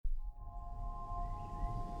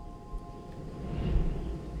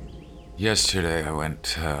Yesterday, I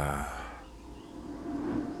went out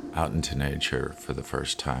into nature for the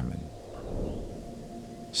first time in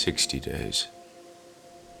 60 days.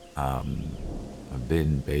 I've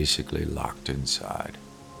been basically locked inside.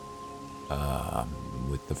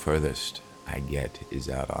 With the furthest I get is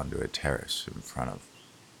out onto a terrace in front of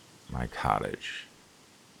my cottage.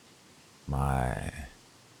 My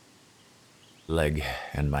leg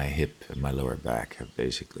and my hip and my lower back have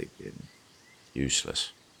basically been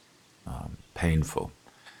useless, painful,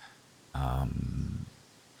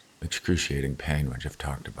 excruciating pain, which I've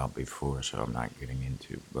talked about before, so I'm not getting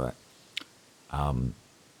into. But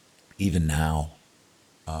even now,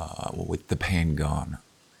 with the pain gone,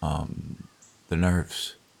 the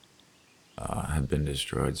nerves have been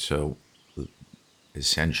destroyed. So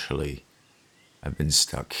essentially, I've been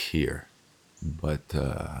stuck here. But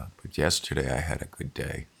yesterday I had a good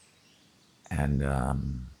day, and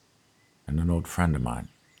an old friend of mine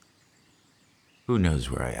who knows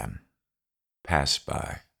where I am passed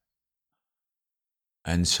by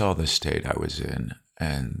and saw the state I was in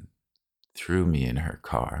and threw me in her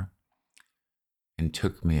car and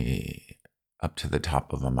took me up to the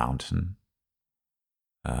top of a mountain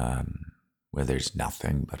where there's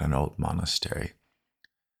nothing but an old monastery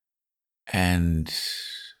and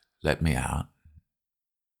let me out,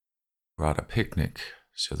 brought a picnic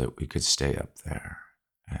so that we could stay up there.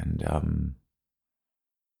 And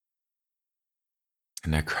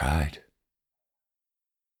I cried.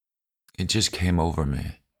 It just came over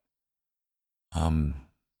me. The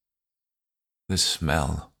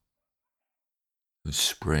smell of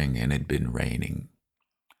spring, and it'd been raining.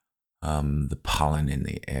 The pollen in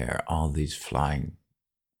the air, all these flying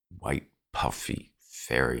white, puffy,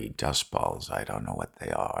 fairy dust balls. I don't know what they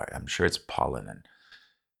are. I'm sure it's pollen, and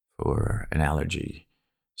for an allergy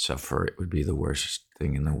sufferer, it would be the worst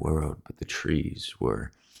thing in the world. But the trees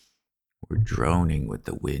were droning with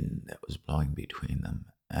the wind that was blowing between them,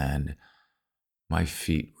 and my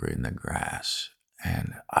feet were in the grass,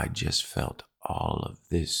 and I just felt all of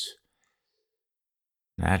this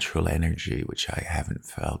natural energy, which I haven't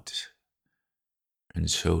felt in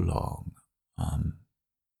so long.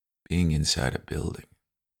 Being inside a building,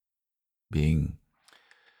 being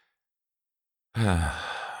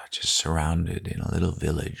just surrounded in a little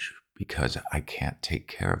village because I can't take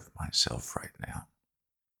care of myself right now,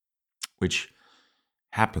 which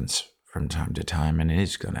happens from time to time and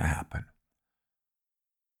is going to happen.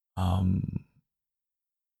 Um,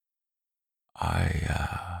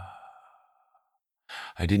 I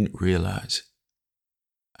I didn't realize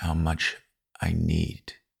how much I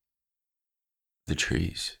need the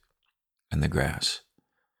trees and the grass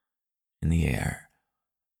and the air.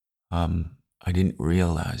 I didn't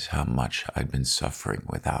realize how much I'd been suffering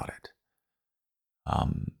without it.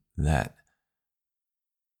 That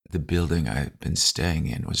the building I'd been staying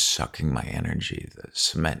in was sucking my energy, the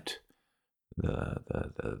cement,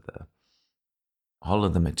 the all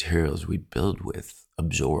of the materials we build with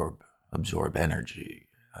absorb energy,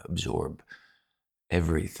 absorb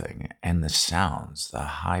everything, and the sounds, the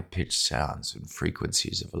high-pitched sounds and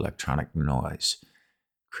frequencies of electronic noise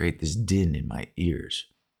create this din in my ears.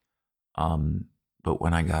 But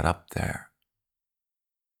when I got up there,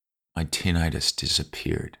 my tinnitus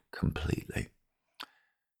disappeared completely.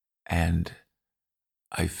 And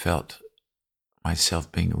I felt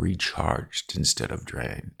myself being recharged instead of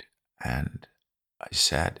drained. And I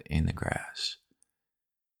sat in the grass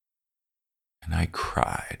and I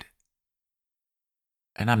cried.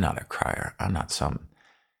 And I'm not a crier. I'm not some,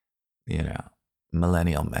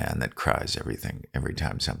 millennial man that cries every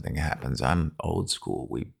time something happens. I'm old school.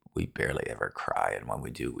 We barely ever cry, and when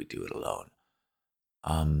we do it alone.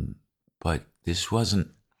 But this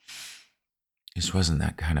wasn't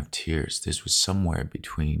that kind of tears. This was somewhere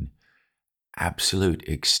between absolute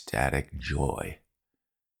ecstatic joy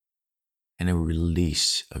and a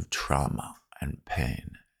release of trauma and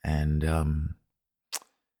pain. And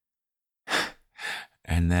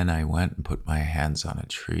then I went and put my hands on a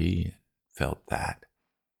tree and felt that.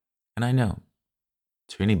 And I know,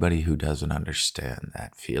 to anybody who doesn't understand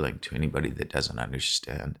that feeling, to anybody that doesn't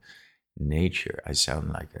understand nature, I sound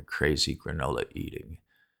like a crazy granola eating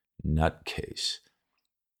nutcase.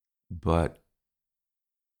 But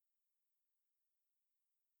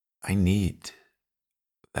I need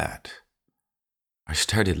that. I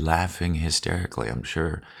started laughing hysterically. I'm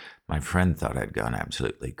sure my friend thought I'd gone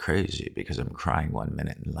absolutely crazy because I'm crying one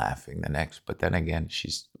minute and laughing the next. But then again,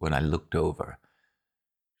 when I looked over,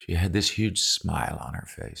 she had this huge smile on her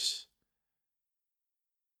face.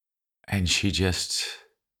 And she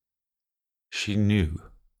knew.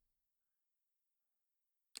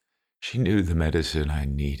 She knew the medicine I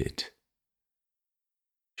needed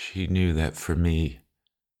She knew that for me,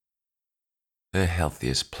 the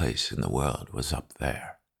healthiest place in the world was up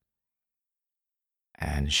there.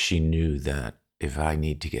 And she knew that if I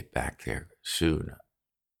need to get back there soon,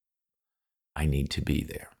 I need to be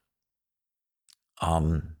there.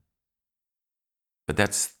 Um, but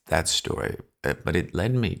that's that story. But it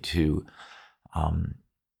led me um,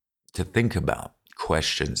 to think about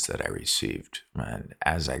questions that I received, and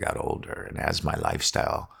as I got older, and as my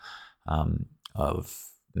lifestyle of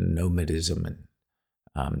nomadism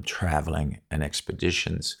and traveling and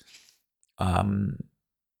expeditions um,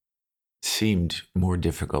 seemed more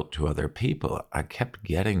difficult to other people. I kept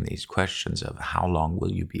getting these questions of how long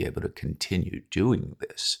will you be able to continue doing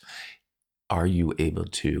this? Are you able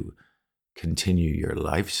to continue your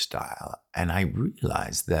lifestyle? And I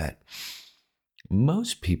realized that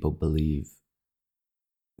most people believe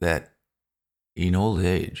that in old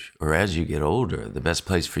age or as you get older, the best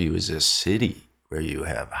place for you is a city where you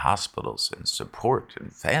have hospitals and support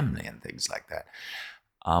and family and things like that.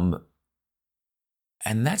 Um,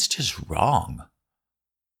 and that's just wrong.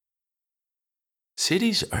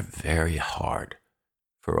 Cities are very hard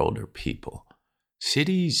for older people.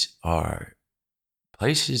 Cities are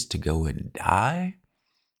places to go and die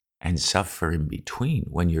and suffer in between.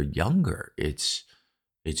 When you're younger, it's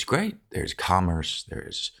great. There's commerce,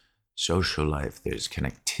 there's social life, there's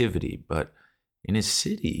connectivity. But in a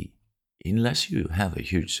city, unless you have a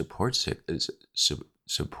huge support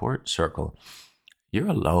circle, you're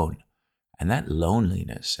alone. And that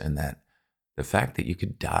loneliness and that the fact that you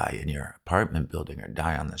could die in your apartment building or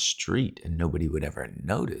die on the street and nobody would ever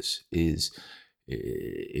notice is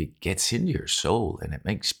it gets into your soul and it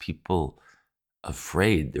makes people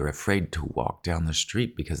afraid. They're afraid to walk down the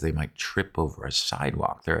street because they might trip over a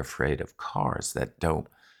sidewalk. They're afraid of cars that don't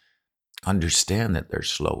understand that they're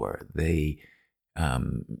slower.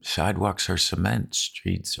 Sidewalks are cement.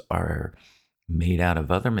 Streets are made out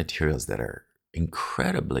of other materials that are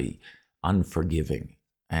incredibly unforgiving.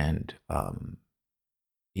 And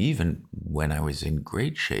even when I was in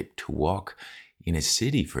great shape, to walk in a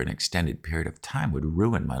city for an extended period of time would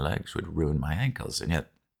ruin my legs, would ruin my ankles. And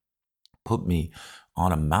yet, put me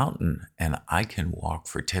on a mountain and I can walk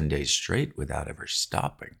for 10 days straight without ever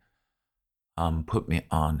stopping. Put me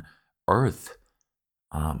on earth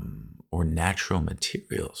or natural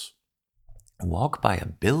materials. Walk by a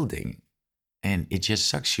building and it just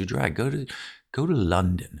sucks you dry. Go to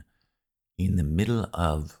London in the middle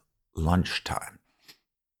of lunchtime.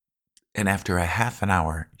 And after a half an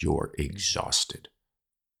hour, you're exhausted.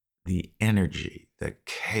 The energy, the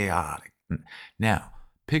chaotic. Now,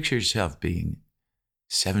 picture yourself being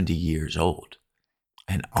 70 years old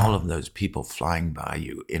and all of those people flying by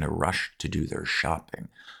you in a rush to do their shopping,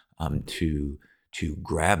 to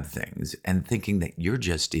grab things and thinking that you're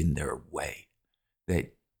just in their way,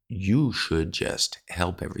 that you should just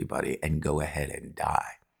help everybody and go ahead and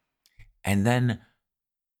die. And then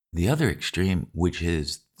the other extreme, which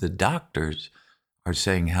is the doctors are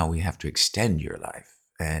saying how we have to extend your life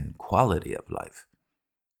and quality of life.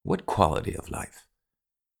 What quality of life?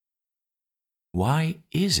 Why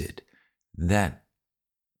is it that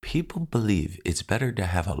people believe it's better to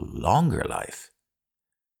have a longer life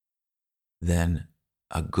than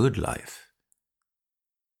a good life?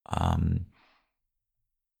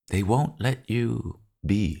 They won't let you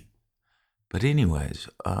be. But anyways,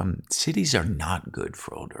 cities are not good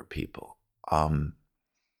for older people. The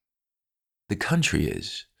country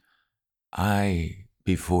is.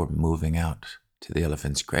 Before moving out to the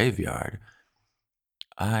elephant's graveyard,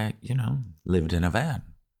 I, lived in a van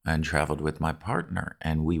and traveled with my partner,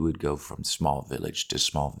 and we would go from small village to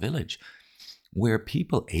small village where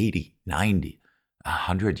people 80, 90,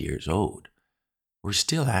 100 years old were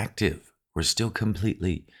still active, were still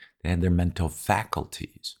completely, they had their mental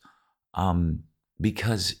faculties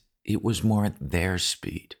because it was more at their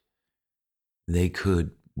speed. They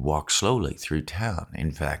could walk slowly through town.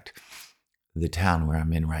 In fact, the town where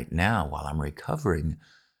I'm in right now, while I'm recovering,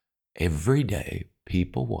 every day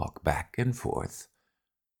people walk back and forth,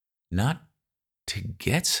 not to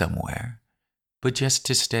get somewhere, but just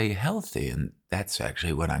to stay healthy. And that's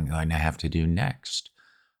actually what I'm going to have to do next,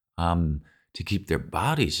 to keep their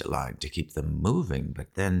bodies alive, to keep them moving.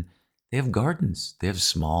 But then they have gardens, they have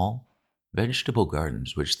small vegetable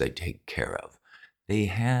gardens, which they take care of. They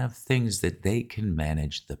have things that they can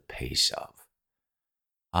manage the pace of.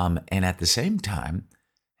 And at the same time,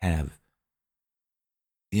 have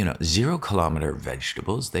 0 kilometer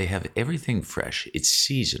vegetables. They have everything fresh. It's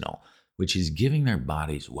seasonal, which is giving their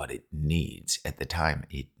bodies what it needs at the time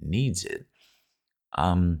it needs it.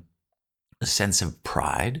 A sense of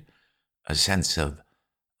pride, a sense of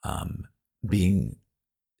being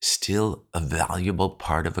still a valuable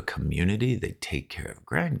part of a community. They take care of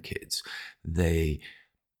grandkids. They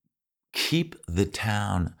keep the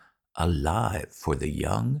town alive for the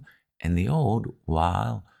young and the old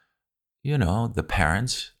while, the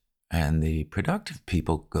parents and the productive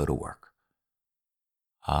people go to work.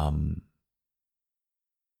 Um,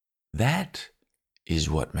 that is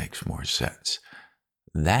what makes more sense.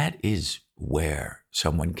 That is where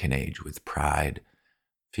someone can age with pride,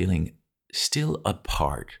 feeling still a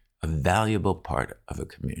valuable part of a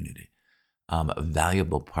community, a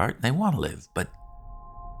valuable part. They want to live, but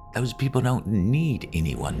those people don't need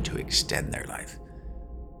anyone to extend their life.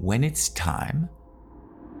 When it's time,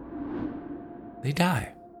 they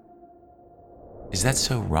die. Is that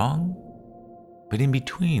so wrong? But in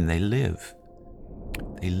between, they live.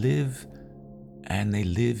 They live, and they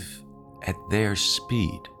live at their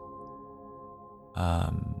speed.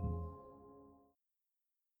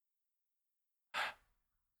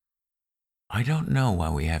 I don't know why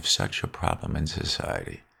we have such a problem in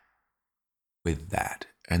society with that.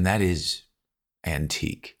 And that is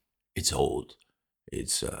antique. It's old.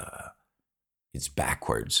 It's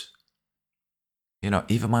backwards.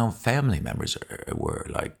 Even my own family members were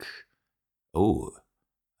like, "Oh,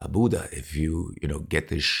 a Buddha, if you get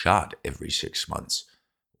this shot every 6 months,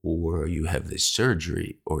 or you have this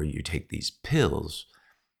surgery, or you take these pills,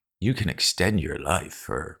 you can extend your life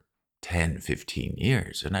for 10, 15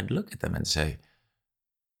 years." And I'd look at them and say,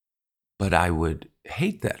 but I would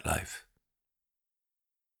hate that life.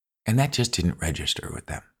 And that just didn't register with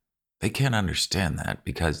them. They can't understand that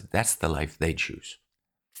because that's the life they choose.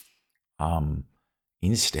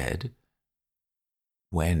 Instead,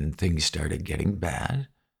 when things started getting bad,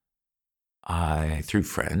 through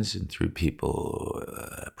friends and through people,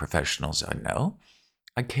 professionals I know,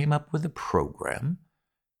 I came up with a program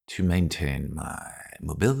to maintain my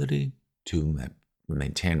mobility, to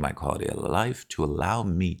maintain my quality of life, to allow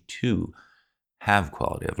me to have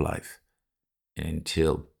quality of life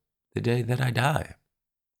until the day that I die,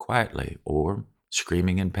 quietly or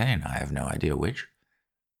screaming in pain. I have no idea which.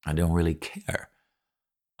 I don't really care.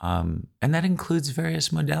 And that includes various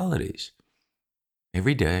modalities.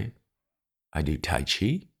 Every day, I do Tai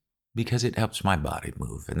Chi because it helps my body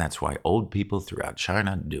move. And that's why old people throughout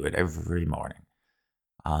China do it every morning.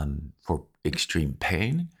 For extreme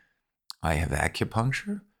pain, I have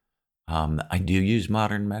acupuncture. I do use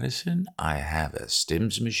modern medicine. I have a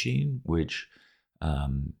stims machine, which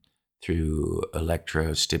through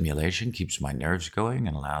electrostimulation keeps my nerves going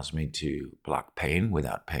and allows me to block pain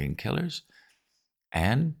without painkillers.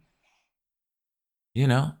 And,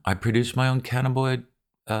 I produce my own cannabinoid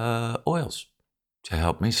oils to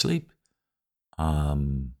help me sleep.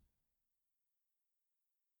 Um,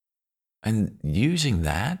 and using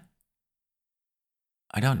that,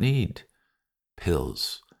 I don't need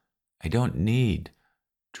pills. I don't need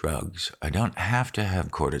drugs. I don't have to have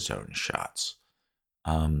cortisone shots.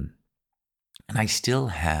 And I still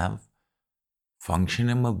have function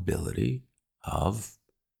and mobility of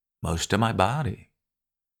most of my body.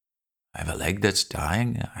 I have a leg that's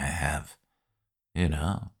dying. I have,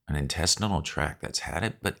 an intestinal tract that's had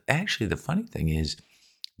it. But actually, the funny thing is,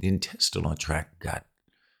 the intestinal tract got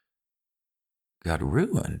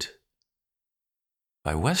ruined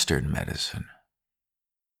by Western medicine,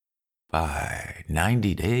 by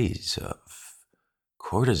 90 days of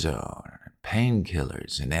cortisone,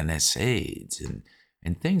 painkillers, and NSAIDs,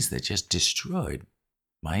 and things that just destroyed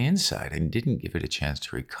my inside and didn't give it a chance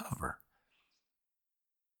to recover.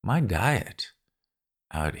 My diet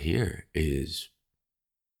out here is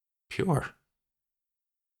pure,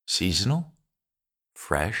 seasonal,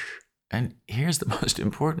 fresh, and here's the most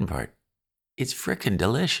important part. It's frickin'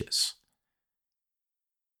 delicious.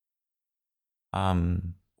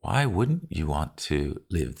 Why wouldn't you want to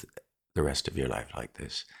live the rest of your life like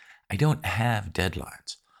this? I don't have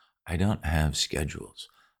deadlines. I don't have schedules.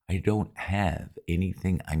 I don't have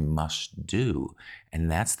anything I must do.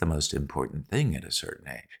 And that's the most important thing at a certain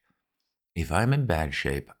age. If I'm in bad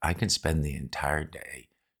shape, I can spend the entire day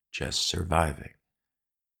just surviving.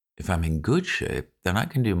 If I'm in good shape, then I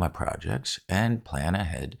can do my projects and plan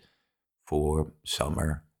ahead for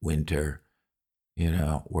summer, winter,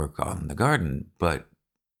 work on the garden. But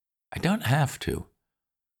I don't have to.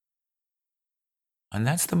 And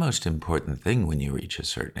that's the most important thing when you reach a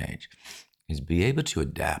certain age, is be able to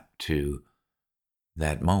adapt to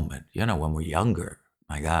that moment. When we're younger,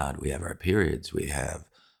 my God, we have our periods, we have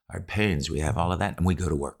our pains, we have all of that, and we go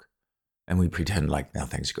to work and we pretend like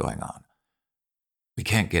nothing's going on. We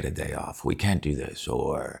can't get a day off. We can't do this,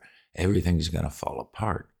 or everything's going to fall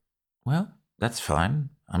apart. Well, that's fine.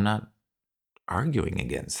 I'm not arguing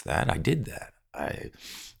against that. I did that. I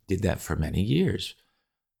did that for many years.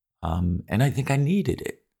 And I think I needed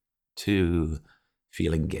it to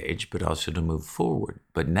feel engaged, but also to move forward.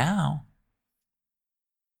 But now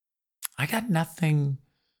I got nothing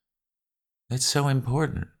that's so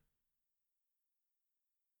important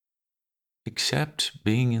except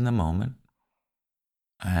being in the moment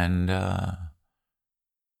and uh,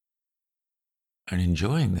 and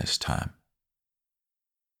enjoying this time.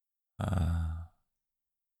 Uh,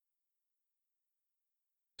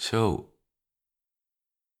 so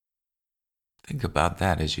think about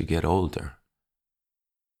that as you get older,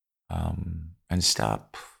 and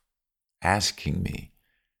stop asking me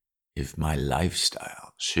if my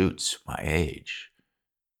lifestyle suits my age.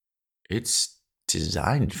 It's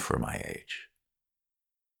designed for my age.